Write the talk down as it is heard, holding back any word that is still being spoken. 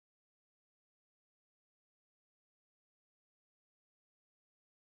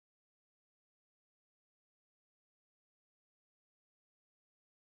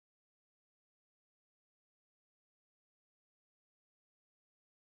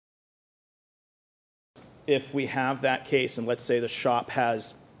if we have that case, and let's say the shop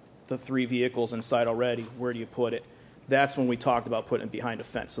has the 3 vehicles inside already, where do you put it? That's when we talked about putting it behind a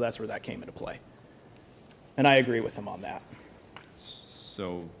fence, so that's where that came into play. And I agree with him on that.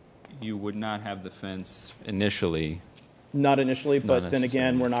 So you would not have the fence initially? Not initially, but Not then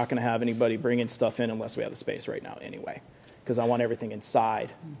again, necessarily. we're not going to have anybody bringing stuff in unless we have the space right now anyway, because I want everything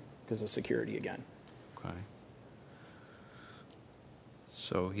inside because of security again. Okay.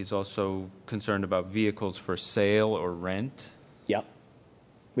 So he's also concerned about vehicles for sale or rent? Yep.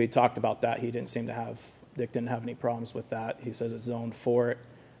 We talked about that. Dick didn't have any problems with that. He says it's zoned for it.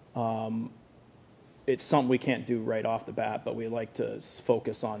 It's something we can't do right off the bat, but we like to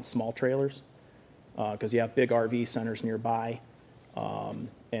focus on small trailers because you have big RV centers nearby,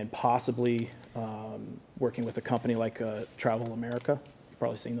 and possibly working with a company like Travel America. You've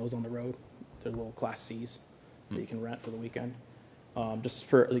probably seen those on the road. They're little Class Cs that you can rent for the weekend, just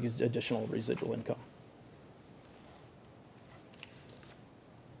for additional residual income.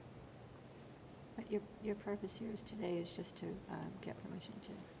 But your purpose here is today is just to get permission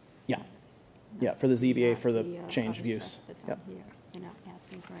to. Yeah. do this, Yeah, not- for the ZBA not for the other change of use. stuff That's Yep. on here. You're not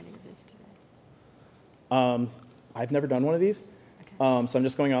asking for any of this today. I've never done one of these, Okay. so I'm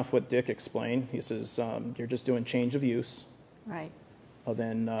just going off what Dick explained. He says you're just doing change of use. Right.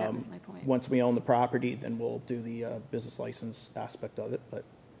 Then That was my point. once we own the property, then we'll do the business license aspect of it. But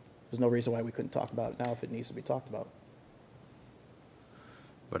there's no reason why we couldn't talk about it now if it needs to be talked about.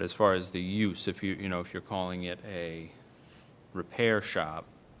 But as far as the use, if if you're calling it a repair shop,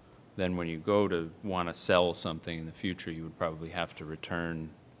 then when you go to want to sell something in the future, you would probably have to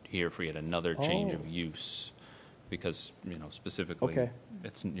return here for yet another change of use, because specifically, Okay.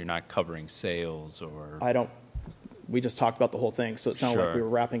 you're not covering sales or. We just talked about the whole thing, so it sounded like Sure. we were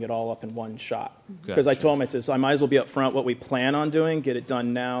wrapping it all up in one shot. Because I Gotcha. told him, I says, I might as well be up front what we plan on doing, get it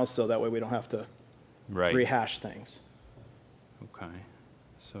done now, so that way we don't have to Right. rehash things. Okay.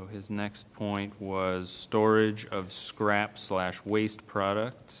 So his next point was storage of scrap/waste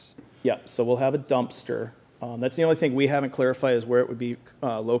products. Yep, so we'll have a dumpster. That's the only thing we haven't clarified is where it would be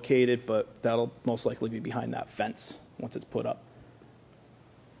located, but that'll most likely be behind that fence once it's put up.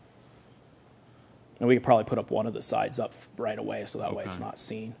 And we could probably put up one of the sides up right away, so that way it's Okay. not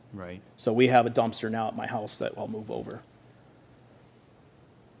seen. Right. So we have a dumpster now at my house that I'll move over.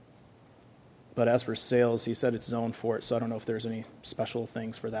 But as for sales, he said it's zoned for it, so I don't know if there's any special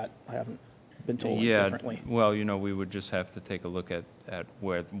things for that. I haven't been told Yeah, differently. well, we would just have to take a look at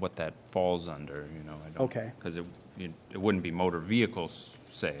what that falls under, I don't. Okay. Because it wouldn't be motor vehicles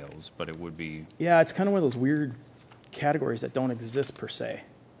sales, but it would be. Yeah, it's kind of one of those weird categories that don't exist per se.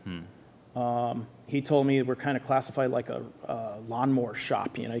 He told me we're kind of classified like a lawnmower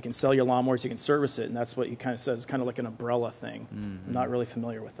shop. You can sell your lawnmowers, you can service it, and that's what he kind of says. It's kind of like an umbrella thing. I'm not really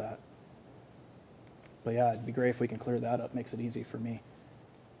familiar with that. But yeah, it'd be great if we can clear that up. Makes it easy for me.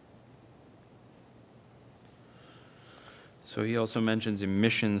 So he also mentions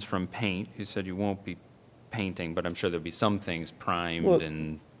emissions from paint. He said you won't be painting, but I'm sure there'll be some things primed Well,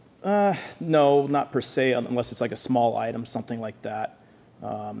 and. No, not per se, unless it's like a small item, something like that.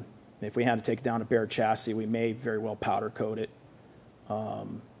 If we had to take down a bare chassis, we may very well powder coat it.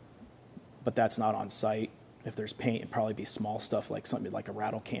 But that's not on site. If there's paint, it'd probably be small stuff like something like a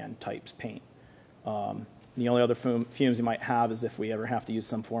rattle can types paint. The only other fumes you might have is if we ever have to use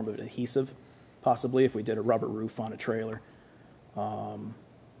some form of adhesive, possibly if we did a rubber roof on a trailer.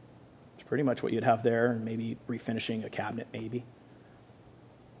 It's pretty much what you'd have there, and maybe refinishing a cabinet, maybe.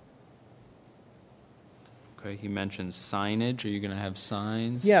 Okay, he mentions signage. Are you going to have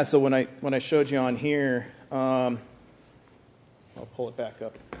signs? Yeah, so when I showed you on here, I'll pull it back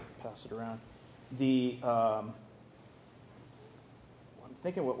up, pass it around. I'm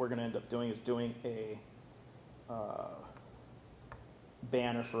thinking what we're going to end up doing is doing a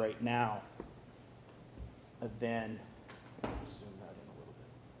banner for right now, and then let me zoom that in a little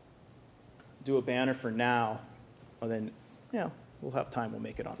bit. Do a banner for now, and then we'll have time. We'll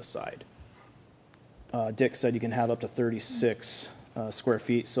make it on the side. Dick said you can have up to 36 square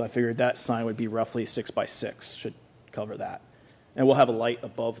feet, so I figured that sign would be roughly 6 by 6, should cover that. And we'll have a light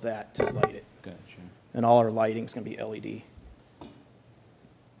above that to light it. Gotcha. And all our lighting's going to be LED.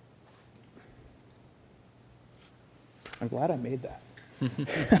 I'm glad I made that.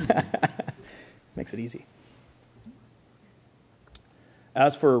 Makes it easy.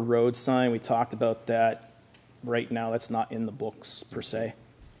 As for a road sign, we talked about that. Right now, that's not in the books per se.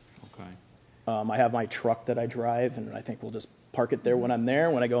 Okay. I have my truck that I drive, and I think we'll just park it there when I'm there.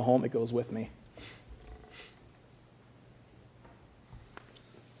 When I go home, it goes with me.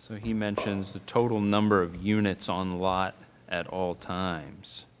 So he mentions the total number of units on lot at all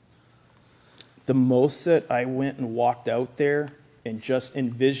times. The most that I went and walked out there and just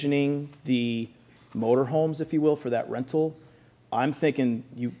envisioning the motorhomes, if you will, for that rental, I'm thinking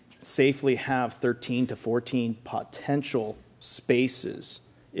you safely have 13 to 14 potential spaces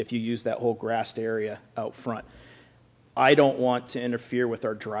if you use that whole grassed area out front. I don't want to interfere with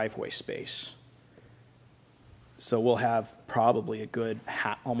our driveway space. So we'll have probably a good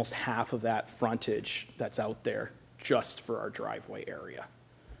almost half of that frontage that's out there just for our driveway area.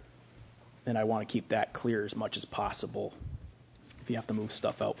 And I want to keep that clear as much as possible. If you have to move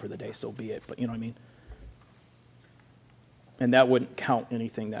stuff out for the day, so be it, but you know what I mean? And that wouldn't count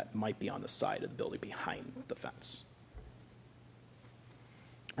anything that might be on the side of the building behind the fence.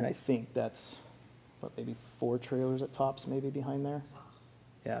 And I think that's, what, maybe 4 trailers at tops maybe behind there?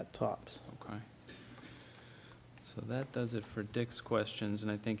 Yeah, at tops. Okay. So that does it for Dick's questions,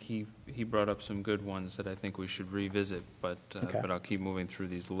 and I think he brought up some good ones that I think we should revisit, but I'll keep moving through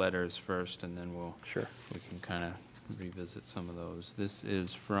these letters first, and then we can kind of revisit some of those. This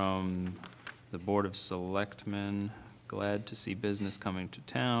is from the Board of Selectmen. Glad to see business coming to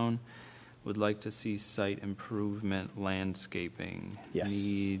town. Would like to see site improvement, landscaping. Yes.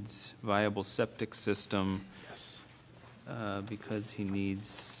 Needs viable septic system. Yes. Because he needs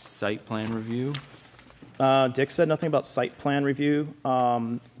site plan review. Dick said nothing about site plan review,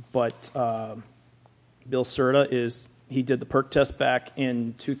 but Bill Serta he did the perk test back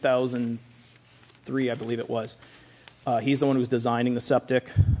in 2003, I believe it was. He's the one who's designing the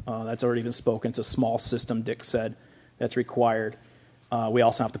septic. That's already been spoken. It's a small system, Dick said, that's required. We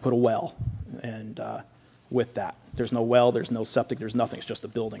also have to put a well, and with that. There's no well, there's no septic, there's nothing. It's just a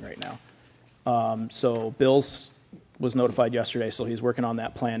building right now. So Bill's was notified yesterday, so he's working on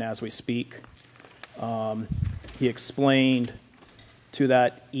that plan as we speak. He explained to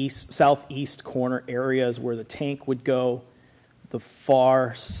that southeast corner areas where the tank would go. The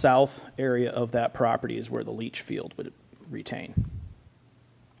far south area of that property is where the leach field would retain.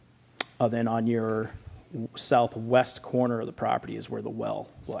 Then on your southwest corner of the property is where the well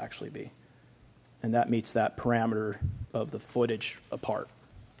will actually be. And that meets that parameter of the footage apart.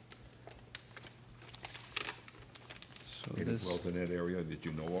 So Any wells in that area that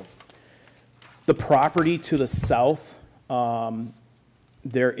you know of? The property to the south,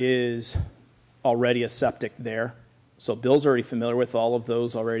 there is already a septic there. So Bill's already familiar with all of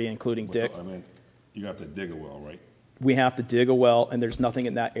those already, including Dick. I mean, you have to dig a well, right? We have to dig a well, and there's nothing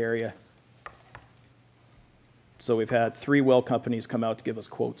in that area. So we've had 3 well companies come out to give us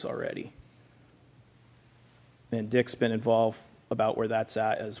quotes already. And Dick's been involved about where that's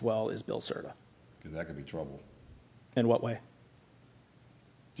at, as well as Bill Serta. Because that could be trouble. In what way?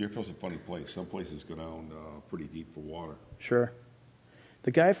 Deerfield's a funny place. Some places go down pretty deep for water. Sure.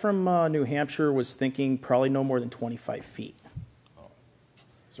 The guy from New Hampshire was thinking probably no more than 25 feet. Oh.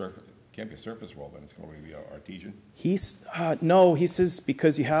 Can't be a surface well, then it's going to be artesian? No, he says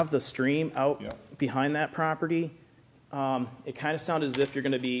because you have the stream out Yeah. behind that property, it kind of sounded as if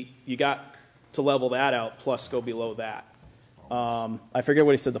you got to level that out plus go below that. I forget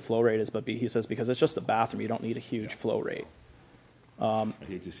what he said the flow rate is, but he says because it's just a bathroom, you don't need a huge flow rate. I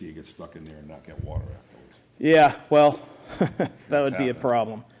hate to see you get stuck in there and not get water afterwards. Yeah, well, that would be a happened.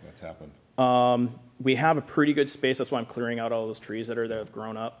 problem. That's happened. We have a pretty good space. That's why I'm clearing out all those trees that have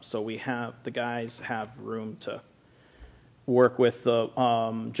grown up. So the guys have room to work with. The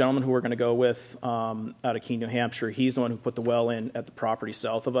gentleman who we're going to go with out of Keene, New Hampshire, he's the one who put the well in at the property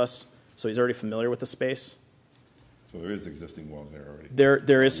south of us. So he's already familiar with the space. So there is existing wells there already?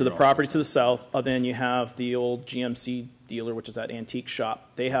 There is to the You're property also- to the south. Then you have the old GMC dealer, which is that antique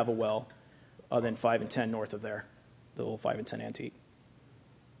shop. They have a well. Then 5 and 10 north of there, the old 5 and 10 antique.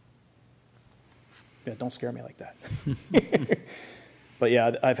 Yeah, don't scare me like that. But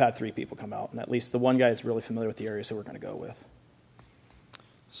yeah, I've had 3 people come out, and at least the one guy is really familiar with the areas who we're going to go with.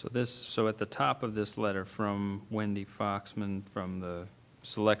 So at the top of this letter from Wendy Foxman from the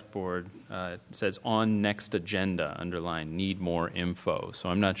Select Board, it says on next agenda, underline, need more info. So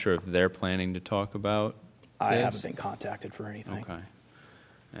I'm not sure if they're planning to talk about I this. haven't been contacted for anything. Okay.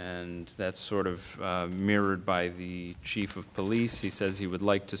 And that's sort of mirrored by the chief of police. He says he would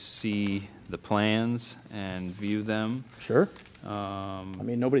like to see the plans and view them. Sure. I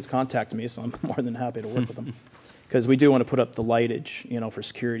mean, nobody's contacted me, so I'm more than happy to work with them. Because we do want to put up the lightage, for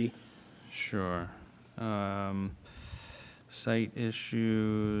security. Sure. Site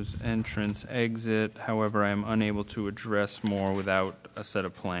issues, entrance, exit. However, I am unable to address more without a set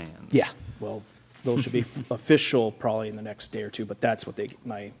of plans. Yeah, well, those should be official probably in the next day or two, but that's what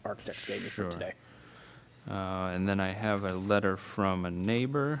my architects gave me for Sure. today. And then I have a letter from a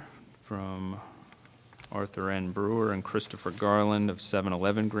neighbor from Arthur N. Brewer and Christopher Garland of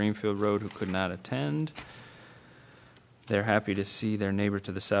 711 Greenfield Road, who could not attend. They're happy to see their neighbor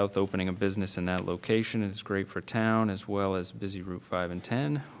to the south opening a business in that location. It is great for town as well as busy Route 5 and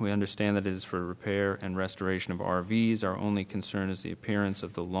 10. We understand that it is for repair and restoration of RVs. Our only concern is the appearance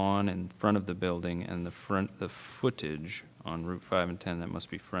of the lawn in front of the building and the footage on Route 5 and 10. That must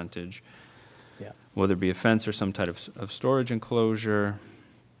be frontage. Yeah. Will there be a fence or some type of storage enclosure?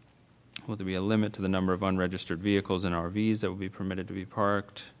 Will there be a limit to the number of unregistered vehicles and RVs that will be permitted to be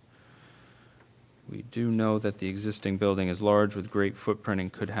parked? We do know that the existing building is large with great footprint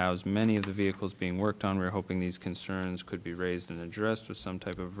and could house many of the vehicles being worked on. We're hoping these concerns could be raised and addressed with some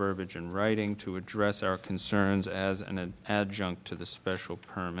type of verbiage in writing to address our concerns as an adjunct to the special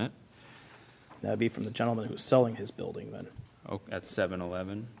permit. That'd be from the gentleman who's selling his building then. Oh, at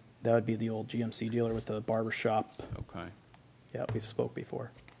 7-Eleven? That would be the old GMC dealer with the barber shop. Okay, Yeah, we've spoke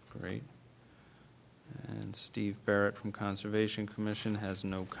before. great. And Steve Barrett from Conservation Commission has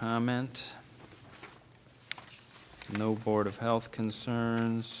no comment. No Board of Health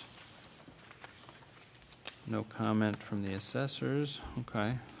concerns. No comment from the assessors.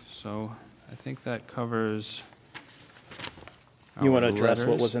 Okay, so I think that covers You want to our address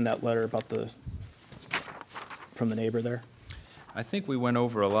what letters. was in that letter about from the neighbor there? I think we went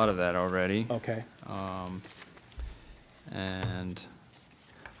over a lot of that already. Okay. And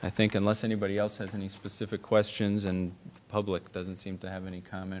I think unless anybody else has any specific questions and the public doesn't seem to have any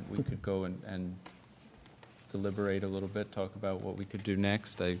comment, we could go and deliberate a little bit, talk about what we could do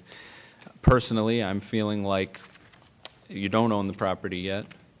next. Personally, I'm feeling like you don't own the property yet.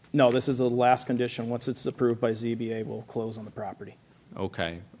 No, this is the last condition. Once it's approved by ZBA, we'll close on the property.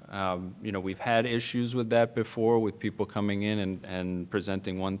 Okay. We've had issues with that before, with people coming in and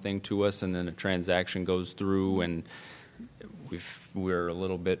presenting one thing to us, and then a transaction goes through, and we're a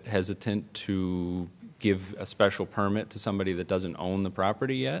little bit hesitant to give a special permit to somebody that doesn't own the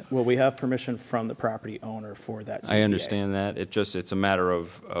property yet. Well, we have permission from the property owner for that ZBA. I understand that. It's a matter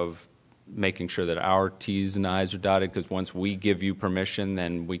of making sure that our Ts and Is are dotted, because once we give you permission,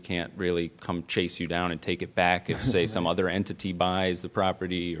 then we can't really come chase you down and take it back if, say, some other entity buys the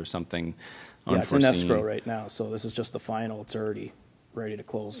property or something Yeah, it's unforeseen. in escrow right now, so this is just the final. It's already ready to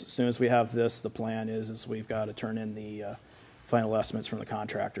close. As soon as we have this, the plan is we've got to turn in the final estimates from the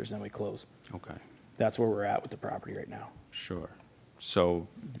contractors, then we close. Okay, That's where we're at with the property right now. sure. So,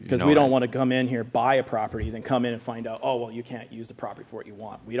 Because we don't want to come in here, buy a property, then come in and find out, oh, well, you can't use the property for what you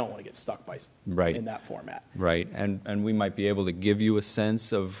want. We don't want to get stuck Right. in that format. Right, and we might be able to give you a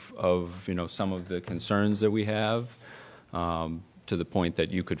sense of some of the concerns that we have, to the point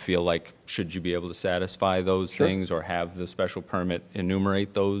that you could feel like, should you be able to satisfy those Sure. things or have the special permit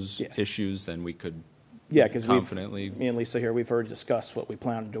enumerate those Yeah. issues, then we could Yeah, because confidently. me and Lisa here, we've already discussed what we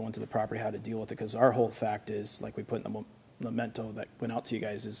plan on doing to the property, how to deal with it, because our whole fact is, like we put in the memento that went out to you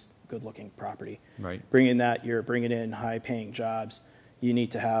guys, is good-looking property. Right. Bringing that, you're bringing in high-paying jobs, you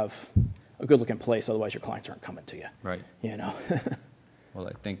need to have a good-looking place, otherwise your clients aren't coming to you. Right. You know? Well,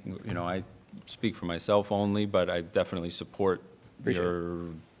 I think, I speak for myself only, but I definitely support Appreciate your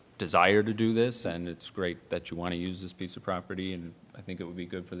desire to do this, and it's great that you want to use this piece of property, and I think it would be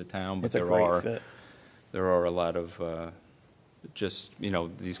good for the town. But It's a great fit. there are a lot of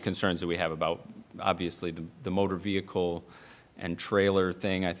these concerns that we have about, obviously, the motor vehicle and trailer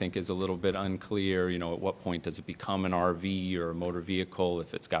thing, I think, is a little bit unclear. At what point does it become an RV or a motor vehicle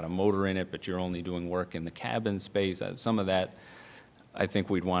if it's got a motor in it, but you're only doing work in the cabin space? Some of that, I think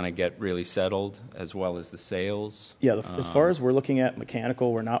we'd want to get really settled, as well as the sales. Yeah, as far as we're looking at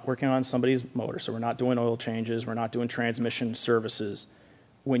mechanical, we're not working on somebody's motor, so we're not doing oil changes, we're not doing transmission services.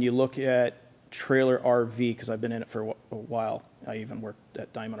 When you look at trailer RV, because I've been in it for a while, I even worked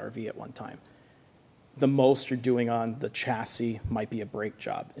at Diamond RV at one time, the most you're doing on the chassis might be a brake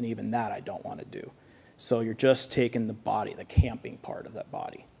job, and even that I don't want to do. So you're just taking the body, the camping part of that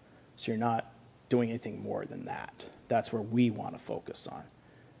body. So you're not doing anything more than that. That's where we want to focus on.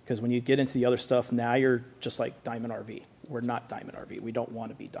 Because when you get into the other stuff, now you're just like Diamond RV. We're not Diamond RV. We don't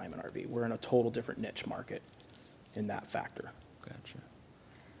want to be Diamond RV. We're in a total different niche market in that factor. Gotcha.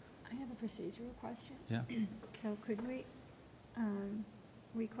 I have a procedural question. Yeah. So could we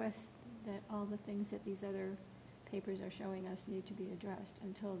request that all the things that these other papers are showing us need to be addressed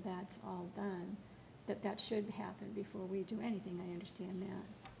until that's all done? That should happen before we do anything, I understand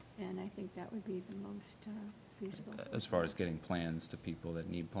that. And I think that would be the most feasible. As far as getting plans to people that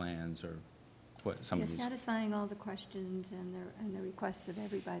need plans, or what some of Yes, these. satisfying all the questions and the requests of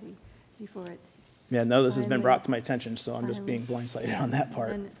everybody before it's. Yeah, no, this has been Finally. brought to my attention, so I'm just being Finally. blindsided on that part.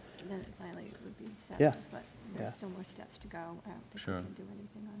 Then it finally would be settled. Yeah, But there's yeah. still more steps to go. I don't think Sure. we can do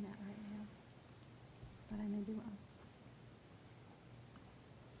anything on that right now. but I may be wrong.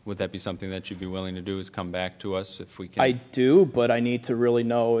 Would that be something that you'd be willing to do, is come back to us if we can? I do, but I need to really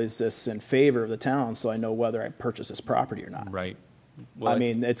know, is this in favor of the town, so I know whether I purchase this property or not. Right. Well, I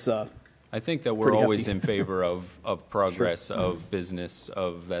mean, it's I think that we're pretty always hefty. in favor of progress, of business,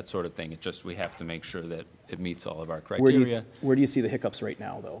 of that sort of thing. It just, we have to make sure that it meets all of our criteria. where do you see the hiccups right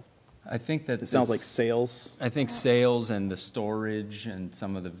now, though? I think that It sounds like it's- sales. I think sales and the storage and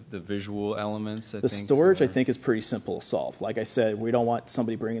some of the visual elements, The storage, I think, is pretty simple to solve. Like I said, we don't want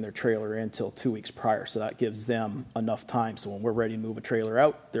somebody bringing their trailer in until 2 weeks prior, so that gives them enough time. So when we're ready to move a trailer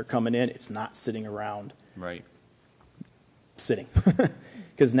out, they're coming in, it's not sitting around Right. sitting.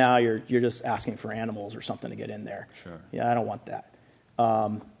 Because now you're just asking for animals or something to get in there. Sure. Yeah, I don't want that.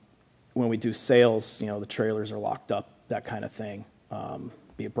 When we do sales, the trailers are locked up, that kind of thing.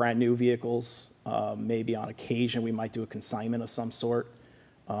 Be it brand-new vehicles, maybe on occasion we might do a consignment of some sort.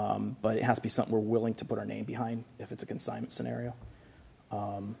 But it has to be something we're willing to put our name behind if it's a consignment scenario.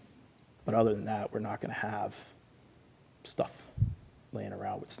 But other than that, we're not going to have stuff laying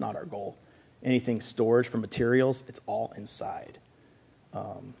around. It's not our goal. Anything storage for materials, it's all inside.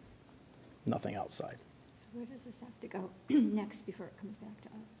 Nothing outside. So where does this have to go next before it comes back to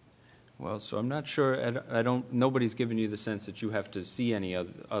us? Well, so I'm not sure, I don't, nobody's given you the sense that you have to see any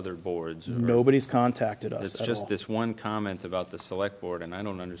other boards. or- Nobody's contacted us It's at just all. this one comment about the select board, and I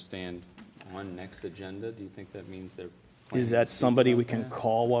don't understand, on next agenda, do you think that means they're planning Is to that speak somebody about we can that?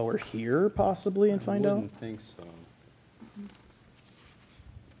 call while we're here possibly and find I out? wouldn't think so.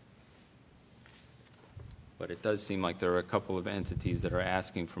 But it does seem like there are a couple of entities that are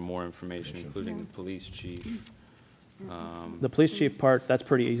asking for more information, including the police chief. The police chief part, that's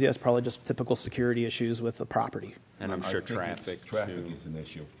pretty easy. That's probably just typical security issues with the property. And I'm I sure think it's- traffic, Traffic too. is an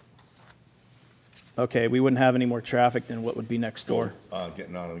issue. Okay, we wouldn't have any more traffic than what would be next door.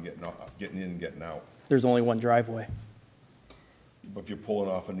 Getting on and getting in and getting out. There's only one driveway. But if you're pulling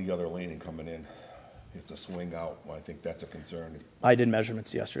off in the other lane and coming in, you have to swing out. Well, I think that's a concern. I did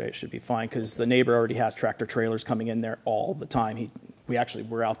measurements yesterday. It should be fine because the neighbor already has tractor trailers coming in there all the time. We actually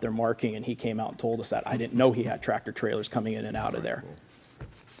were out there marking and he came out and told us that. I didn't know he had tractor trailers coming in and out of there.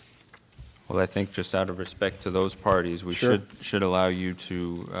 Well, I think just out of respect to those parties, we Sure. should allow you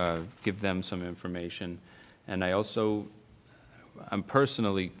to give them some information. And I'm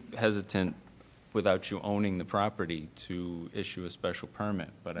personally hesitant, without you owning the property, to issue a special permit,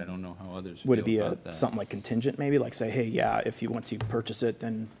 but I don't know how others feel Would it be about that. something like contingent maybe? Like say, hey, yeah, once you purchase it,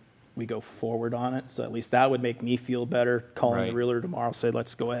 then we go forward on it. So at least that would make me feel better calling the Right. realtor tomorrow, say,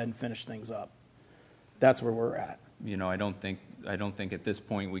 let's go ahead and finish things up. That's where we're at. I don't think at this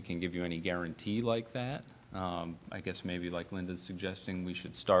point we can give you any guarantee like that. I guess maybe like Linda's suggesting, we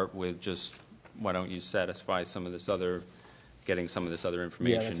should start with just, why don't you satisfy getting some of this other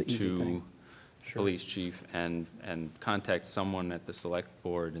information that's an easy to thing. Sure. police chief and contact someone at the select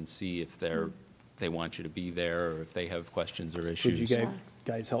board and see if they want you to be there or if they have questions or Could issues. you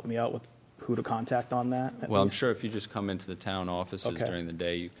guys help me out with who to contact on that? at Well, I'm least? sure if you just come into the town offices Okay. during the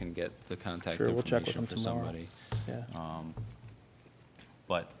day, you can get the contact Sure, we'll check with information them for tomorrow. somebody. Yeah.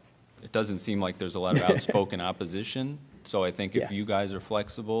 But it doesn't seem like there's a lot of outspoken opposition, so I think if Yeah. you guys are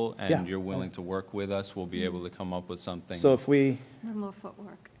flexible Yeah. and you're willing to work with us, we'll be able to come up with something. So if we, A little more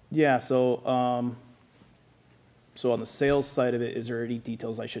footwork. yeah, so on the sales side of it, is there any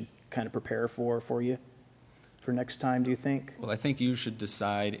details I should kind of prepare for you for next time, do you think? Well, I think you should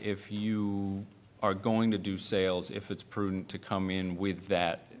decide if you are going to do sales, if it's prudent to come in with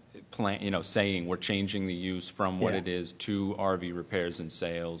that plan, saying we're changing the use from what Yeah. it is to RV repairs and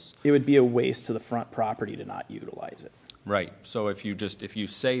sales. It would be a waste to the front property to not utilize it. Right, so if you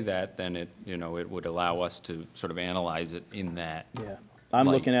say that, then it would allow us to sort of analyze it in that. Yeah. I'm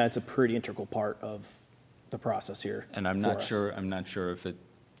Like- looking at it's a pretty integral part of the process here. And I'm for not us. sure if it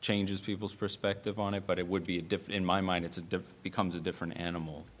changes people's perspective on it, but it would be in my mind, becomes a different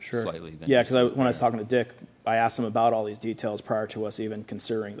animal Sure. slightly than Yeah, just because when I was repair. talking to Dick, I asked him about all these details prior to us even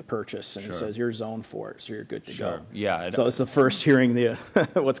considering the purchase, and he Sure. says, you're zoned for it, so you're good to Sure, go. yeah. So it's the first hearing the,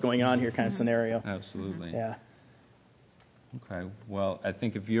 what's going on here kind of scenario. Absolutely. Yeah. Okay, well, I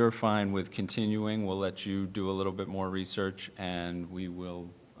think if you're fine with continuing, we'll let you do a little bit more research, and we will,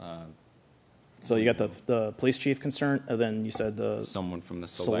 So you got the police chief concern, and then you said the someone from the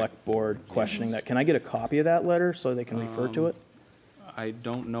select board questioning that. Can I get a copy of that letter so they can refer to it? I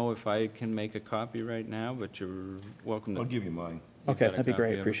don't know if I can make a copy right now, but you're welcome to. I'll give you mine. You've Okay, got a that'd be copy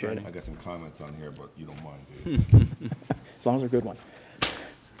great. of it, Appreciate Freddie? I got some comments on here, but you don't mind, do you? As long as they're good ones.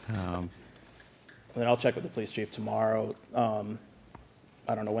 Um, And then I'll check with the police chief tomorrow.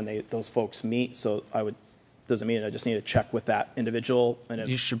 I don't know when those folks meet, so doesn't mean it. I just need to check with that individual, and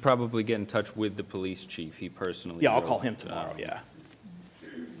You if, should probably get in touch with the police chief. He personally. yeah, I'll wrote, call him tomorrow, yeah.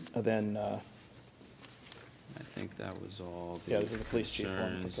 And then, I think that was all the Yeah, this is the police chief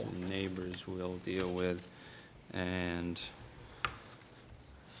one, concerns okay. and neighbors we'll deal with. And,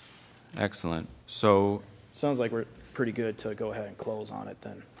 excellent. So, sounds like we're pretty good to go ahead and close on it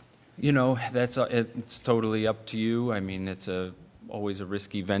then. you know, it's totally up to you. I mean, it's always a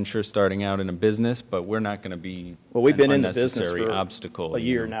risky venture starting out in a business, but we're not going to be Well, we've an been in the business unnecessary for obstacle. a you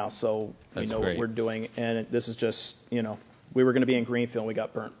year know. now, so we That's know what great. we're doing. And this is just, we were going to be in Greenfield, and we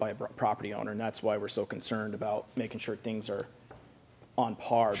got burnt by a property owner, and that's why we're so concerned about making sure things are on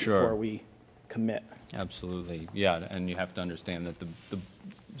par Sure. before we commit. Absolutely, yeah, and you have to understand that the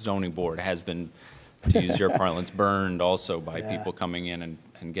zoning board has been, to use your parlance, burned also by Yeah. people coming in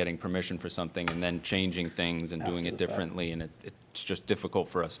and getting permission for something and then changing things and doing After it the fact. differently, and it's just difficult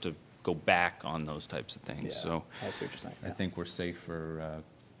for us to go back on those types of things, Yeah, so I see what you're saying. I yeah. think we're safe for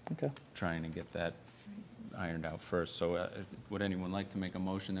Okay. trying to get that ironed out first. So would anyone like to make a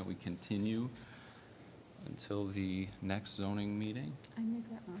motion that we continue until the next zoning meeting? I make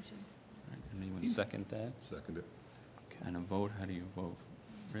that motion. All right, anyone second that? Second it. And a vote, how do you vote?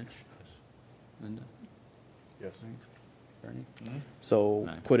 Rich? Linda? Yes. Bernie? So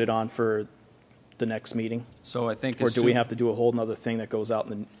Aye. put it on for the next meeting? So I think. Or as do we soon- have to do a whole nother thing that goes out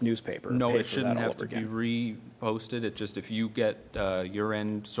in the newspaper? No, Pay it for shouldn't that all have over to be again? reposted. It just, if you get your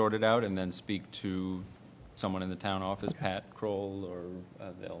end sorted out and then speak to someone in the town office, Pat Kroll,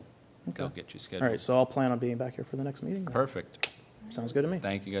 or they'll Okay. get you All scheduled. right, so I'll plan on being back here for the next meeting. then. Perfect. Sounds good to me.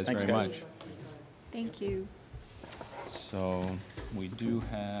 Thank you guys Thanks, very guys. much. Thank you. So we do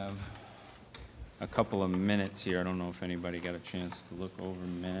have a couple of minutes here. I don't know if anybody got a chance to look over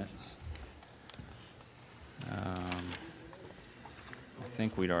minutes. I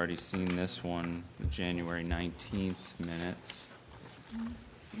think we'd already seen this one, the January 19th minutes.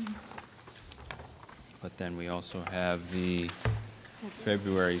 But then we also have the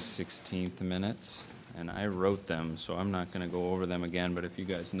February 16th minutes, and I wrote them, so I'm not going to go over them again, but if you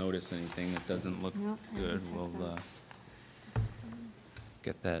guys notice anything that doesn't look No, I good, can check we'll those.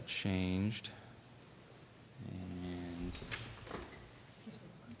 get that changed. And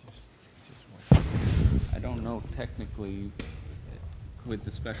I don't know technically with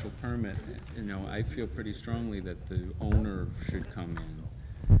the special permit, I feel pretty strongly that the owner should come in.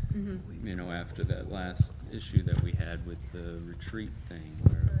 After that last issue that we had with the retreat thing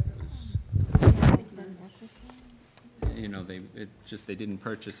where it was, they didn't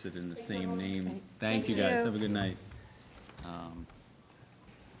purchase it in the same name. Right. Thank you guys, have a good night.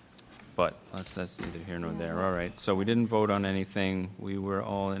 But that's neither here nor there, all right. So we didn't vote on anything, we were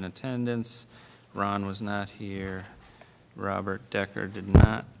all in attendance. Ron was not here, Robert Decker did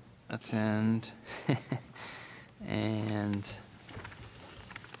not attend. And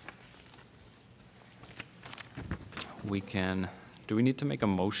do we need to make a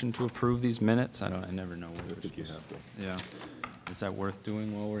motion to approve these minutes? I never know. I think you have to. Yeah. Is that worth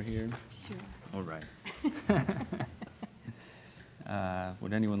doing while we're here? Sure. All right.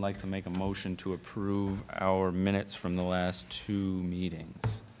 Would anyone like to make a motion to approve our minutes from the last two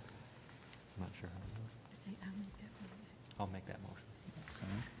meetings? I'm not sure how to do it. I'll make that motion. Okay.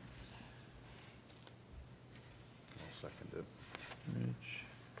 I'll second it. Rich,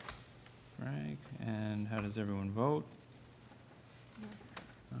 Frank, and how does everyone vote?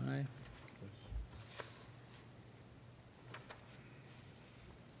 Aye.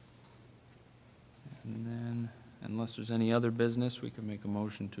 And then, unless there's any other business, we can make a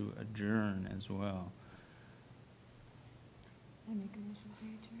motion to adjourn as well. I make a motion to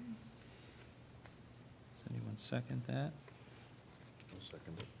adjourn. Does anyone second that? I'll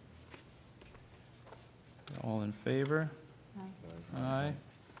second it. All in favor? Aye. Aye.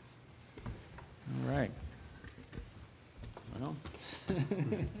 All right. Well. Wow.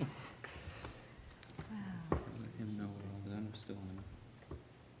 Let him know we're all done, I'm still in.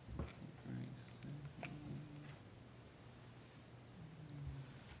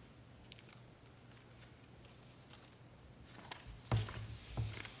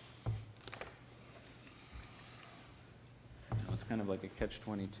 It's kind of like a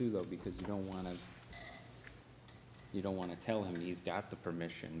catch-22 though, because you don't want to tell him he's got the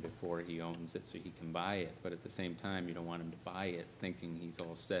permission before he owns it so he can buy it, but at the same time, you don't want him to buy it thinking he's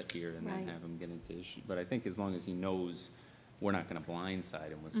all set here and then Right. have him get into issue. But I think as long as he knows we're not gonna blindside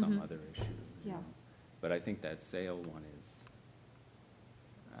him with some other issue. you Yeah. know. But I think that sale one is,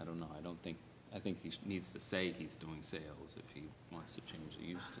 I don't know, I think he needs to say he's doing sales if he wants to change the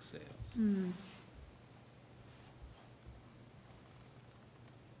use to sales. Mm.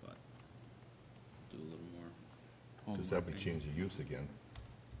 But do a little more Just have me change the use again.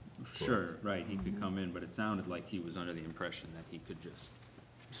 Sure, right, he could come in, but it sounded like he was under the impression that he could just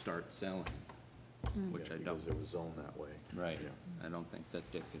start selling, which I don't. Because it was zoned that way. Right, Yeah. I don't think that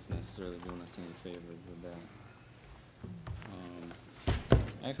Dick is necessarily doing us any favors with that. So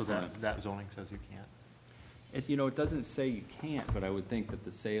Excellent. that zoning says you can't? It doesn't say you can't, but I would think that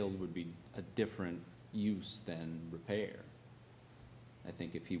the sales would be a different use than repair. I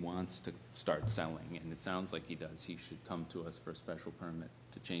think if he wants to start selling, and it sounds like he does, he should come to us for a special permit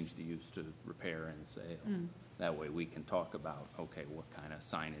to change the use to repair and sale. That way we can talk about, okay, what kind of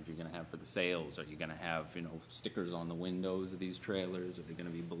signage you're gonna have for the sales? Are you gonna have, stickers on the windows of these trailers? Are they gonna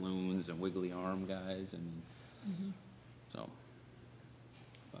be balloons and wiggly arm guys? So.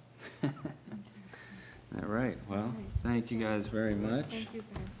 but- All right, well, thank you guys very much. Thank you,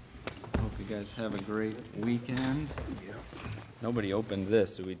 Fred. Hope you guys have a great weekend. Nobody opened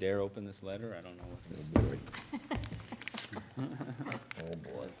this. Do we dare open this letter? I don't know what this is. Oh,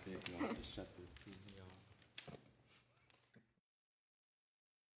 boy. Let's see if he wants to shut this.